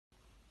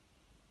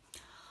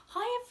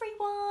Hi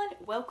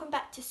everyone, welcome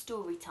back to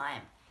story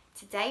time.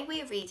 Today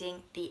we're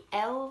reading The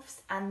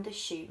Elves and the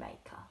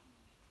Shoemaker.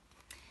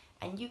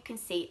 And you can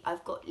see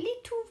I've got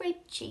little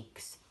red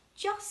cheeks,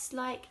 just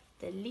like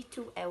the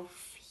little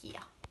elf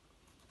here.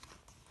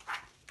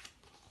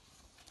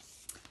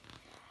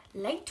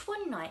 Late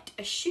one night,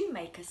 a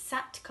shoemaker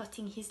sat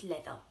cutting his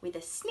leather with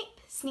a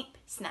snip, snip,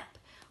 snap,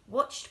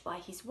 watched by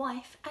his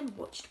wife and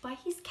watched by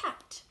his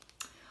cat.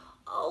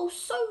 "I'll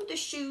sew the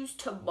shoes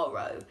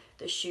tomorrow,"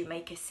 the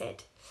shoemaker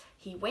said.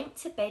 He went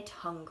to bed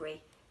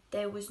hungry.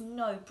 There was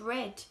no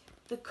bread.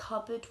 The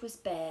cupboard was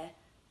bare.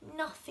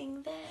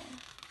 Nothing there.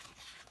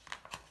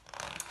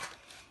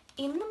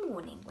 In the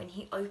morning, when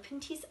he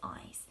opened his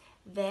eyes,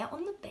 there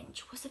on the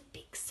bench was a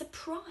big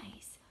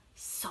surprise.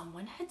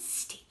 Someone had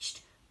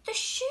stitched the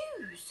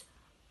shoes.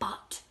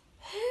 But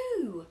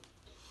who?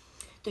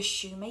 The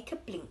shoemaker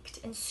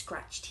blinked and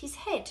scratched his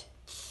head.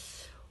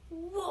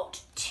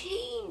 "What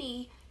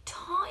teeny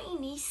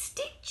tiny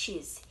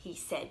stitches," he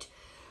said.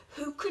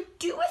 "Who could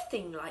do a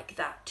thing like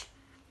that?"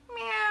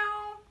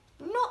 "Meow,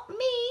 not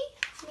me,"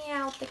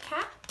 meowed the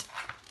cat.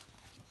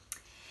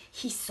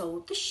 He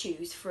sold the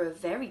shoes for a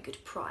very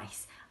good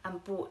price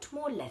and bought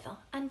more leather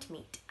and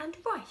meat and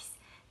rice.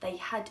 They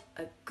had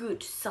a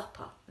good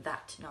supper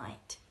that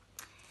night.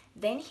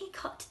 Then he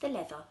cut the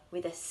leather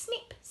with a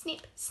snip,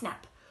 snip,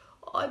 snap.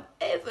 "I'm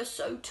ever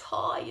so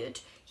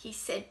tired," he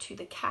said to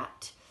the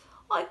cat.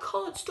 "I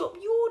can't stop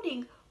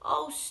yawning.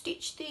 I'll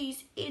stitch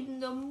these in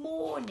the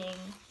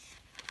morning."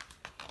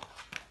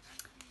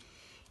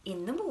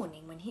 In the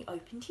morning, when he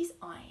opened his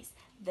eyes,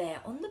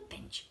 there on the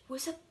bench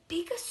was a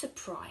bigger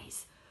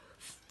surprise.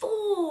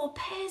 4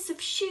 pairs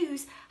of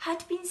shoes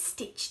had been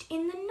stitched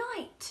in the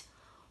night.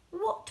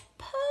 What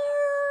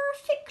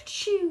perfect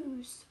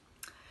shoes!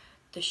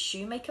 The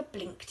shoemaker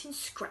blinked and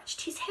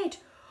scratched his head.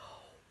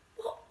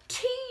 "What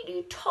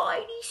teeny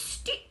tiny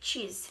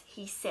stitches,"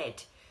 he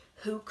said.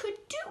 "Who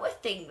could do a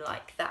thing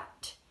like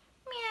that?"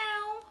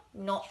 "Meow,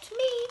 not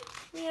me,"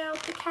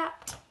 meowed the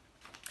cat.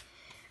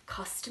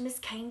 Customers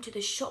came to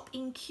the shop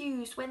in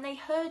queues when they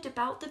heard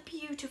about the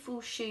beautiful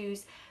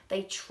shoes.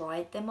 They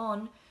tried them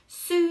on.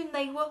 Soon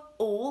they were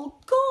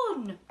all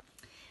gone.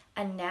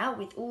 And now,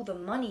 with all the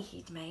money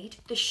he'd made,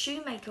 the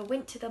shoemaker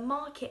went to the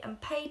market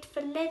and paid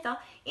for leather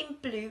in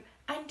blue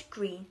and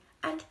green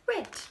and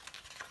red.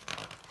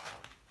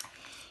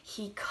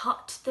 He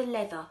cut the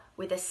leather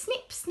with a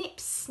snip, snip,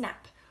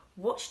 snap,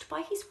 watched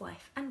by his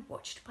wife and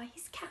watched by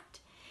his cat.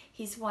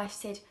 His wife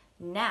said,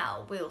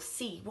 "Now we'll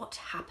see what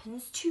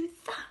happens to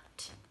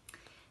that."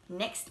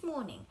 Next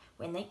morning,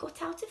 when they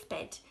got out of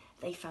bed,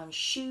 they found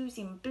shoes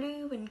in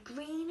blue and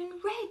green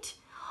and red.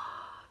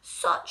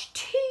 "Such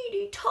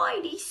teeny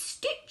tiny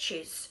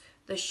stitches,"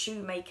 the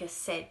shoemaker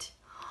said.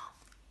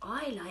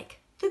 "I like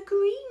the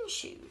green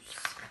shoes."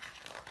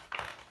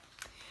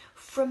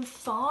 From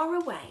far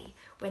away,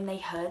 when they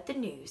heard the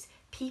news,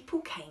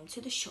 people came to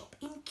the shop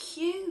in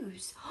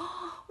queues.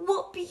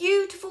 "What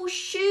beautiful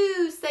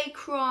shoes," they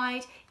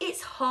cried.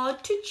 "It's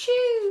hard to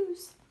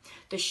choose."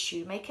 The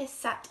shoemaker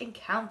sat and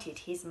counted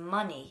his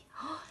money.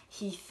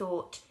 He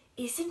thought,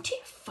 "Isn't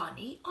it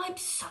funny? I'm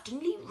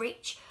suddenly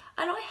rich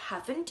and I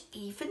haven't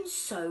even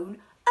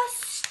sewn a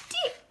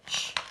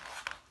stitch."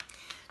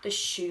 The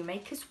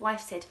shoemaker's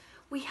wife said,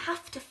 "We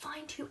have to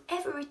find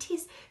whoever it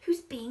is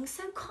who's being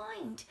so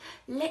kind.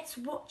 Let's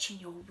watch in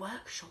your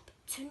workshop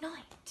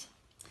tonight."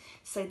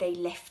 So they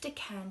left a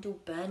candle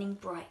burning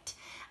bright,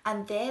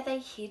 and there they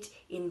hid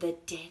in the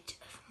dead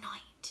of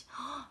night.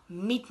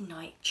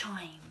 Midnight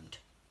chimed.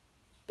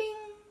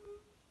 Bing,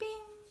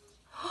 bing.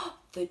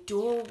 The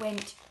door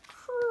went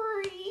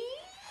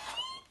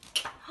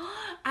creak,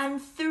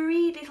 and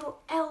 3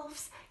 little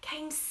elves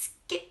came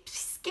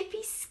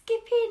skippy,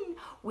 skipping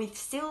with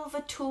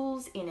silver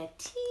tools in a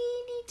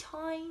teeny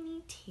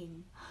tiny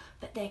tin,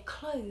 but their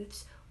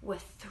clothes were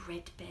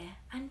threadbare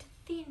and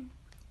thin.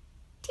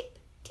 Tip,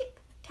 tip,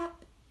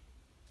 tap.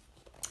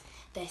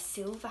 Their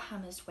silver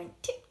hammers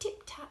went tip,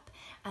 tip, tap,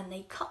 and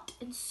they cut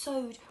and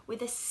sewed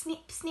with a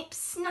snip, snip,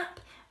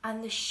 snap,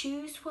 and the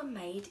shoes were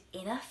made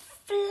in a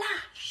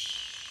flash.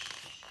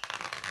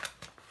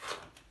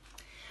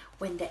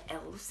 When the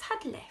elves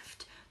had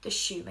left, the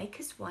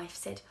shoemaker's wife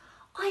said,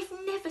 "I've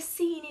never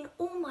seen in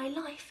all my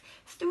life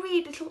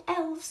 3 little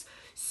elves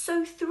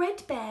so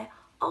threadbare.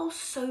 I'll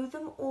sew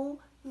them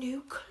all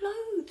new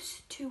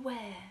clothes to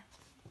wear."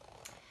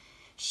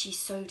 She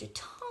sewed a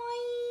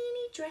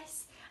tiny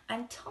dress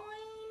and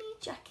tiny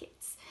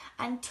jackets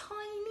and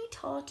tiny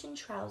tartan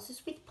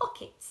trousers with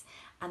pockets,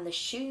 and the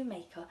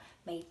shoemaker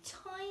made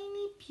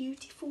tiny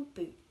beautiful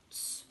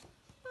boots.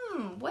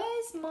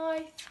 Where's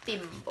my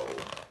thimble?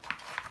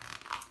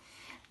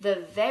 The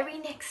very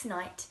next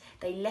night,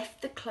 they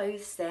left the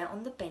clothes there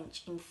on the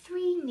bench in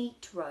 3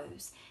 neat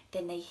rows.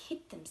 Then they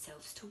hid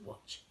themselves to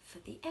watch for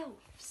the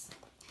elves.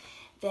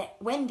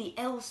 When the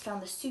elves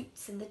found the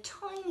suits and the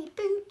tiny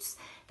boots,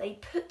 they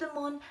put them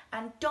on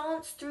and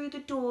danced through the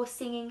door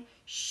singing,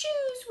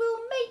 "Shoes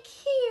we'll make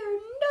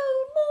here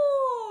no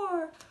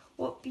more."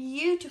 What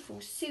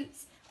beautiful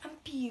suits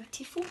and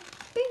beautiful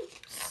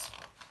boots.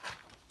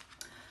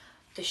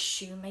 The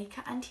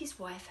shoemaker and his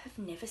wife have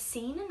never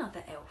seen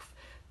another elf.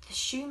 The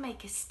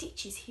shoemaker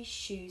stitches his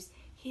shoes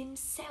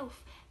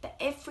himself, but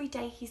every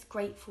day he's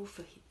grateful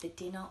for the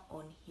dinner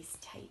on his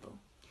table.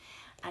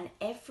 And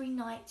every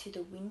night to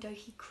the window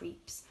he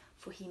creeps,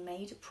 for he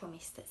made a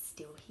promise that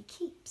still he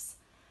keeps.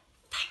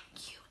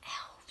 Thank you,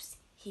 elves,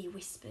 he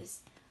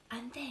whispers,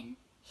 and then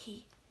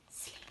he